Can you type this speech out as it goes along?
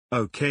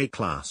Okay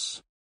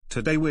class.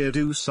 Today we'll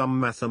do some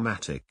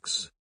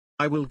mathematics.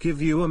 I will give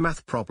you a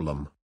math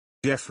problem.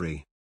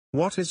 Jeffrey,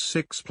 what is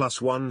 6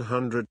 plus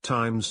 100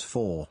 times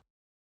 4?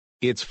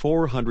 It's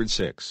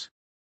 406.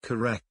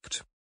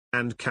 Correct.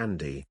 And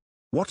Candy,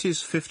 what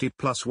is 50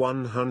 plus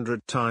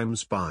 100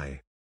 times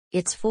by?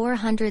 It's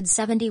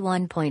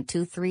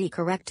 471.23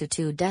 correct to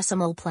 2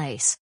 decimal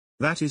place.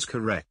 That is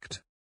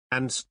correct.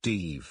 And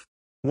Steve,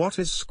 what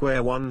is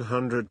square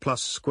 100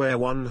 plus square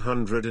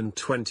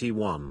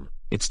 121?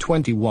 It's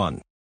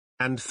 21.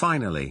 And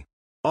finally,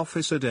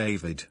 Officer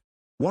David,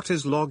 what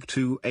is log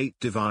 28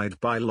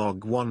 divided by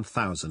log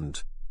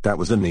 1000? That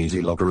was an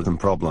easy logarithm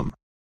problem.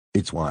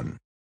 It's 1.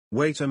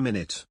 Wait a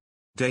minute.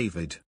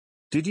 David,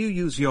 did you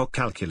use your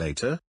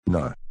calculator?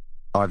 No.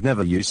 I've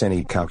never used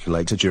any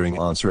calculator during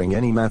answering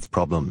any math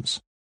problems.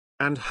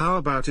 And how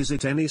about is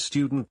it any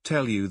student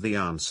tell you the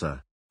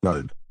answer?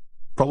 No.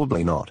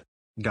 Probably not.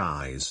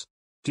 Guys,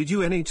 did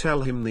you any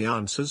tell him the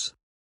answers?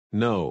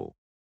 No.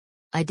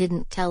 I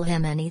didn't tell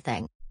him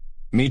anything.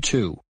 Me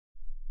too.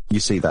 You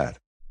see that?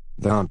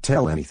 They don't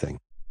tell anything.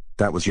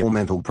 That was your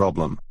mental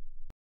problem.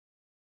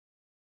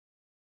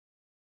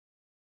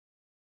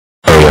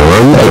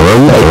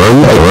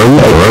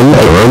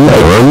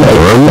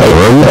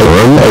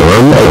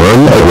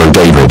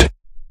 David,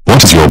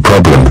 what is your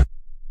problem?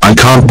 I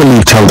can't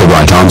believe tell the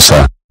right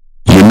answer.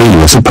 You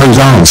mean you suppose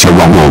I answer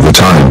wrong all the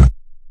time.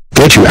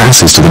 Get your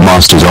asses to the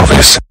master's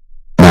office.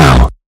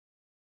 Now.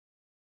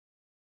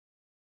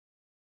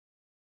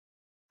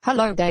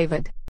 Hello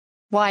David.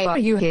 Why are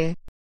you here?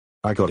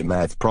 I got a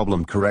math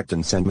problem correct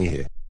and sent me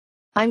here.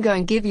 I'm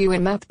going to give you a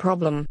math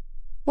problem.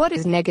 What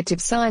is negative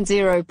sine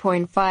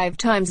 0.5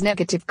 times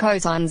negative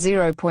cosine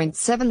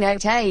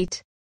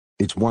 0.788?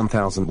 It's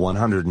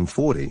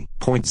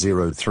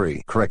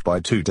 1140.03 correct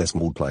by 2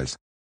 decimal place.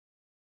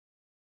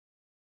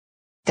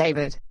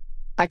 David,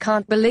 I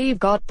can't believe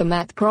got the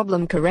math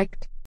problem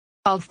correct.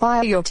 I'll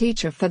fire your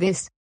teacher for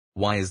this.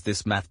 Why is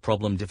this math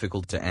problem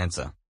difficult to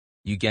answer?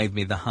 You gave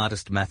me the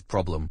hardest math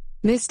problem.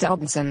 Mr.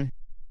 Hobson,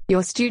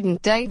 your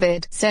student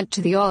David sent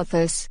to the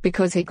office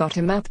because he got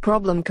a math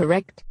problem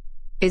correct.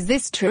 Is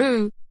this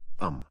true?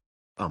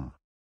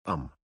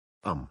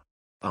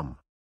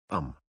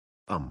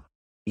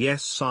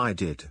 Yes, I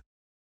did.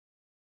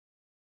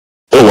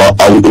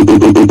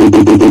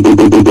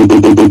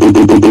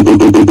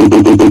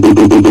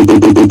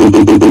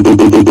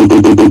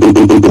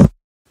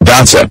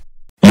 That's it.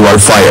 You are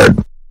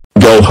fired.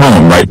 Go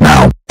home right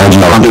now, and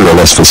you're under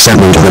arrest for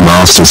sending to the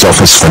master's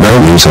office for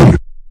no reason.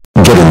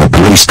 Get in the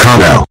police car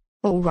now.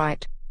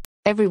 Alright.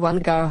 Everyone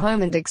go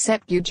home and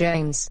except you,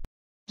 James.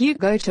 You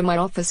go to my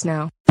office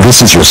now.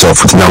 This is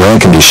yourself with no air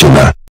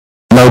conditioner,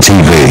 no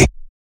TV,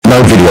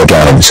 no video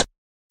games,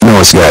 no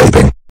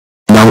escaping,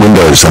 no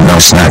windows and no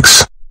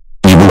snacks.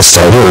 You will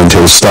stay here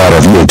until start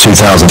of year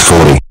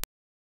 2040.